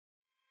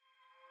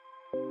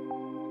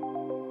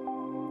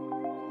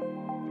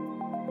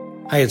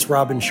Hi, it's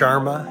Robin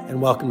Sharma,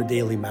 and welcome to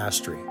Daily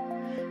Mastery.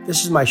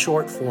 This is my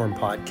short form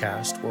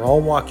podcast where I'll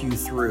walk you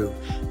through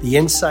the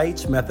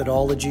insights,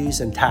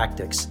 methodologies, and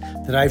tactics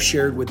that I've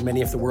shared with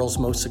many of the world's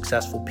most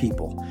successful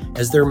people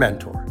as their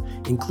mentor,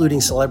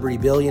 including celebrity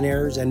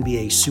billionaires,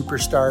 NBA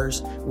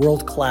superstars,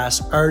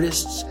 world-class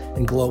artists,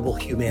 and global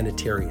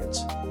humanitarians.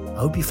 I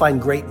hope you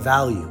find great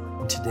value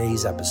in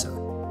today's episode.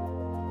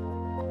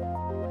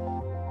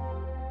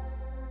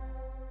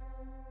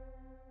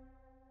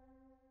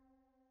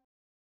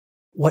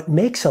 What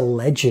makes a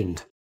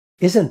legend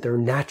isn't their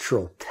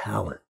natural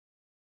talent.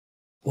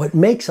 What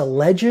makes a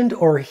legend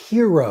or a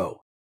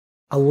hero,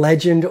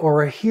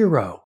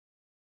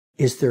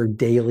 is their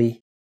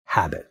daily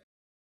habit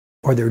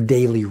or their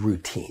daily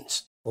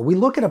routines. When we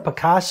look at a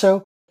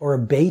Picasso or a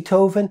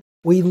Beethoven,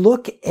 we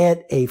look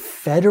at a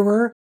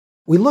Federer,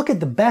 we look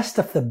at the best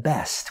of the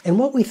best. And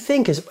what we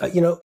think is,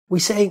 we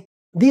say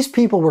these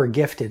people were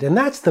gifted. And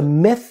that's the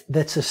myth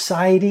that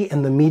society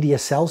and the media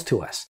sells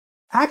to us.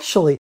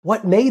 Actually,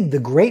 what made the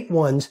great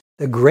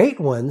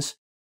ones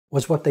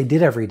was what they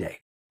did every day.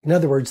 In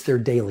other words, their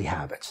daily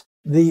habits.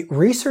 The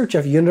research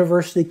of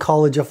University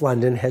College of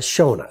London has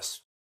shown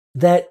us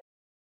that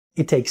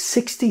it takes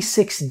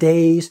 66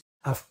 days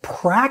of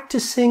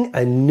practicing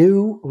a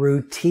new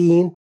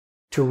routine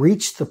to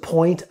reach the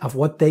point of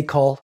what they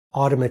call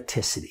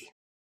automaticity.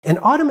 And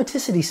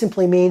automaticity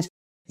simply means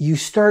you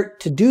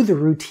start to do the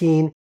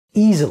routine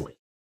easily.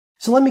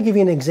 So let me give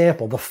you an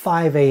example, the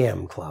 5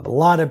 a.m. club. A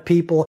lot of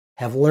people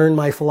have learned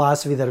my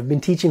philosophy that I've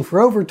been teaching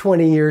for over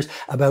 20 years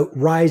about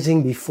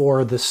rising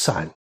before the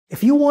sun.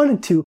 If you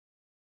wanted to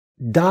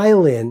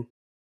dial in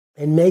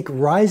and make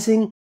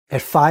rising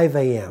at 5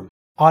 a.m.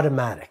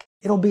 automatic,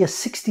 it'll be a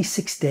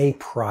 66-day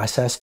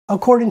process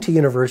according to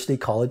University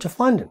College of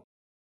London.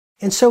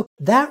 And so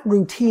that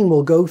routine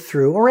will go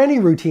through, or any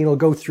routine will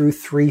go through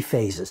 3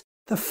 phases.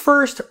 The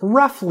first,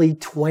 roughly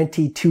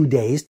 22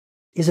 days,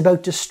 is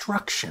about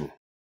destruction.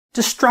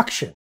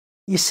 Destruction.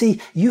 You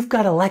see, you've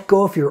got to let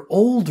go of your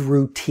old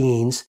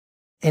routines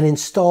and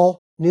install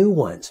new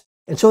ones.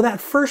 And so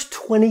that first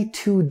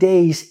 22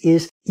 days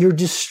is you're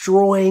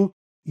destroying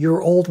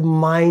your old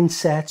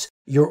mindsets,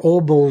 your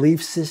old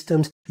belief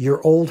systems,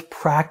 your old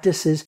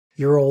practices,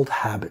 your old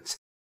habits.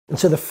 And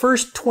so the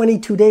first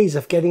 22 days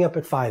of getting up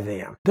at 5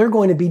 a.m., they're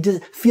going to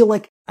feel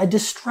like a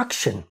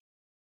destruction.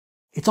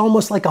 It's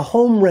almost like a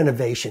home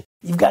renovation.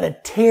 You've got to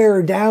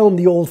tear down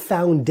the old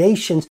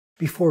foundations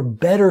before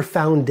better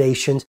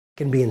foundations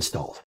can be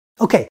installed.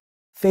 Okay,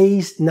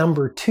 phase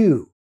number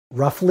 2,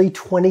 roughly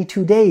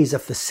 22 days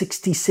of the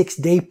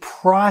 66-day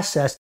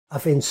process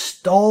of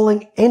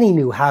installing any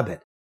new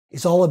habit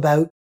is all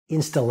about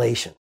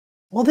installation.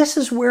 Well, this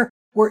is where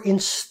we're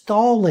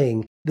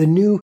installing the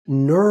new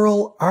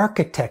neural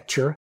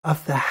architecture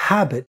of the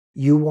habit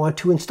you want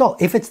to install.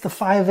 If it's the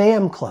 5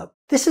 a.m. club,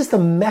 this is the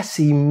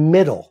messy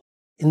middle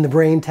in the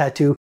brain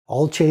tattoo.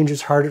 All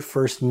changes hard at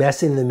first,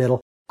 messy in the middle,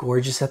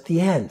 gorgeous at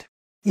the end.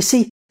 You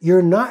see,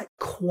 you're not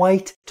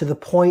quite to the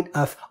point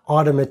of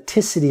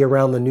automaticity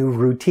around the new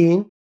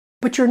routine,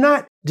 but you're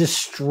not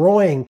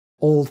destroying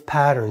old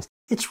patterns.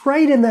 It's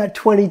right in that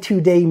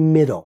 22-day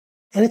middle.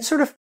 And it's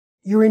sort of,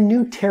 you're in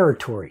new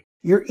territory.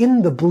 You're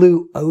in the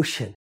blue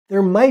ocean.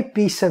 There might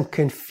be some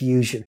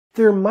confusion.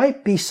 There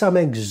might be some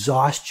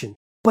exhaustion.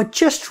 But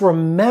just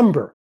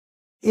remember,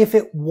 if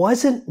it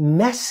wasn't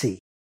messy,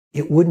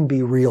 it wouldn't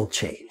be real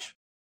change.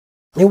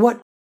 And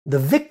what the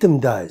victim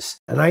does,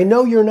 and I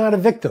know you're not a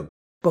victim,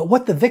 but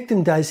what the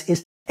victim does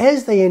is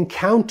as they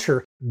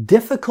encounter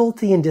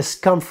difficulty and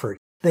discomfort,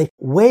 they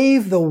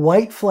wave the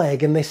white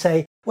flag and they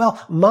say, well,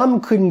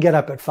 mom couldn't get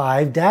up at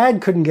 5, dad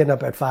couldn't get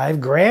up at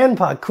 5,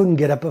 grandpa couldn't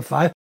get up at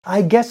 5.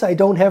 I guess I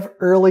don't have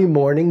early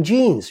morning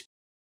genes.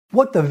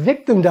 What the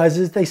victim does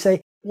is they say,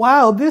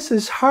 wow, this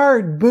is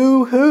hard,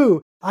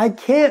 boo-hoo. I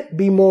can't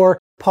be more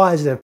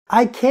positive.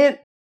 I can't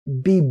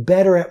be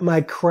better at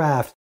my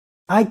craft.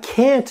 I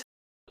can't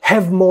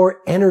have more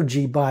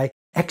energy by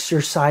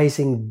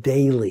exercising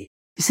daily.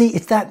 You see,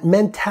 it's that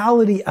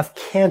mentality of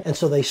can't, and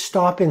so they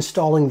stop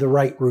installing the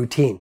right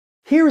routine.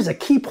 Here is a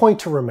key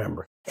point to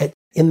remember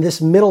in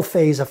this middle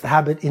phase of the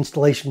habit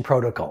installation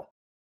protocol.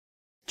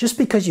 Just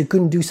because you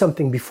couldn't do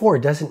something before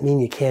doesn't mean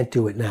you can't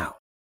do it now.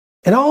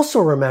 And also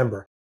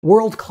remember,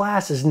 world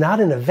class is not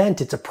an event,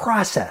 it's a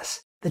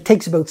process that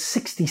takes about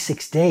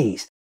 66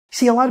 days.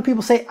 See, a lot of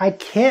people say, I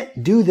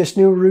can't do this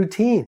new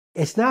routine.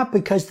 It's not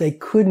because they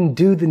couldn't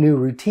do the new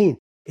routine.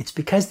 It's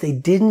because they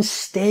didn't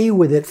stay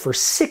with it for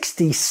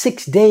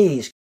 66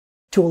 days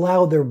to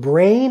allow their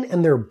brain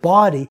and their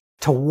body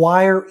to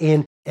wire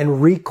in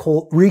and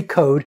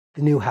recode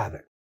the new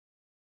habit.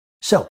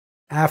 So,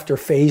 after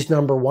phase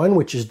number 1,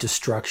 which is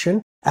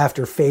destruction,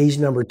 after phase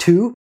number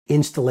 2,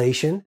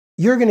 installation,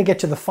 you're going to get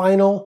to the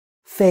final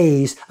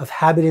phase of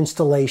habit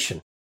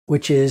installation,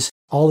 which is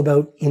all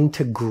about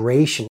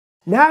integration.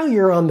 Now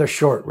you're on the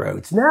short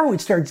roads. Now it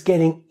starts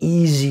getting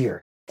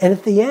easier. And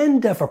at the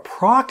end of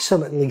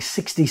approximately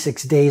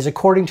 66 days,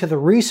 according to the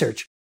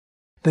research,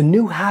 the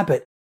new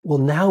habit will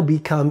now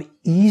become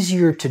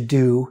easier to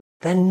do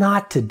than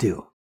not to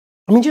do.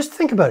 I mean, just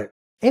think about it.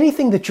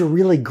 anything that you're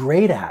really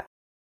great at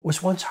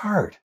was once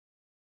hard.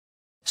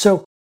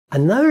 So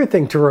another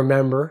thing to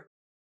remember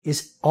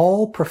is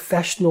all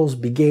professionals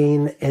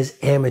begin as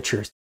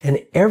amateurs,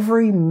 and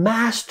every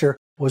master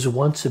was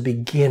once a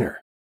beginner.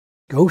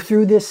 Go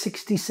through this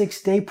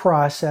 66-day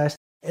process,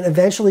 and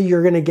eventually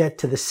you're going to get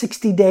to the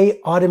 60-day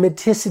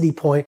automaticity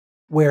point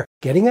where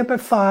getting up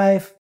at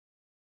 5,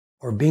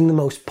 or being the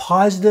most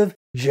positive,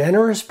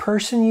 generous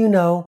person you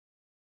know,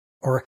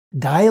 or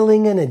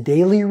dialing in a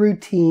daily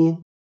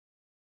routine,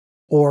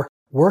 or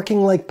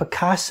working like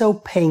Picasso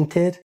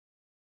painted,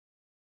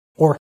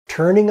 or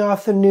turning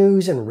off the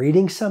news and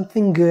reading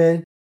something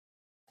good,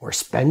 or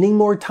spending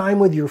more time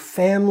with your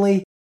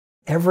family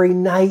every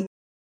night.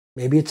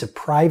 Maybe it's a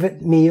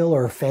private meal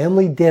or a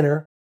family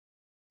dinner.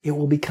 It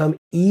will become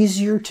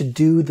easier to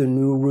do the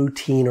new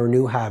routine or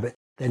new habit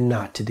than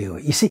not to do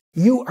it. You see,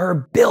 you are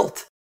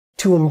built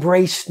to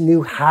embrace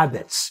new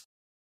habits.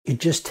 It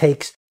just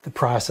takes the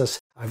process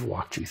I've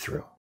walked you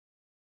through.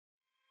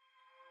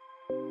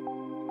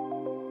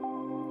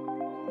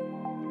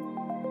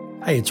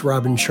 Hi, it's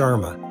Robin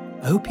Sharma.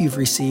 I hope you've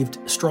received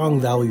strong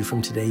value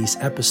from today's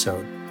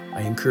episode.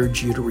 I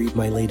encourage you to read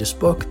my latest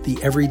book, The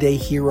Everyday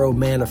Hero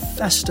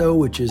Manifesto,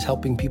 which is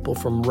helping people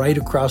from right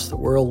across the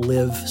world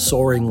live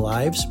soaring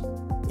lives.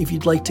 If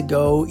you'd like to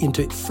go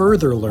into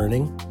further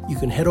learning, you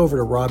can head over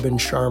to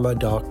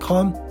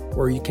robinsharma.com,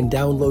 where you can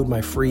download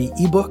my free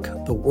ebook,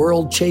 The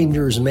World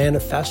Changers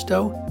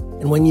Manifesto.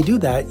 And when you do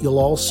that, you'll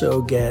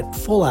also get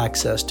full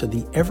access to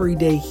the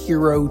Everyday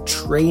Hero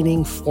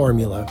Training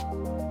Formula,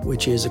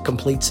 which is a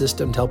complete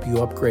system to help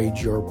you upgrade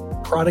your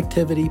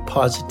productivity,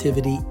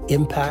 positivity,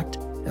 impact,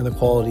 and the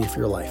quality of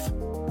your life.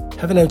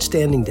 Have an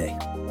outstanding day.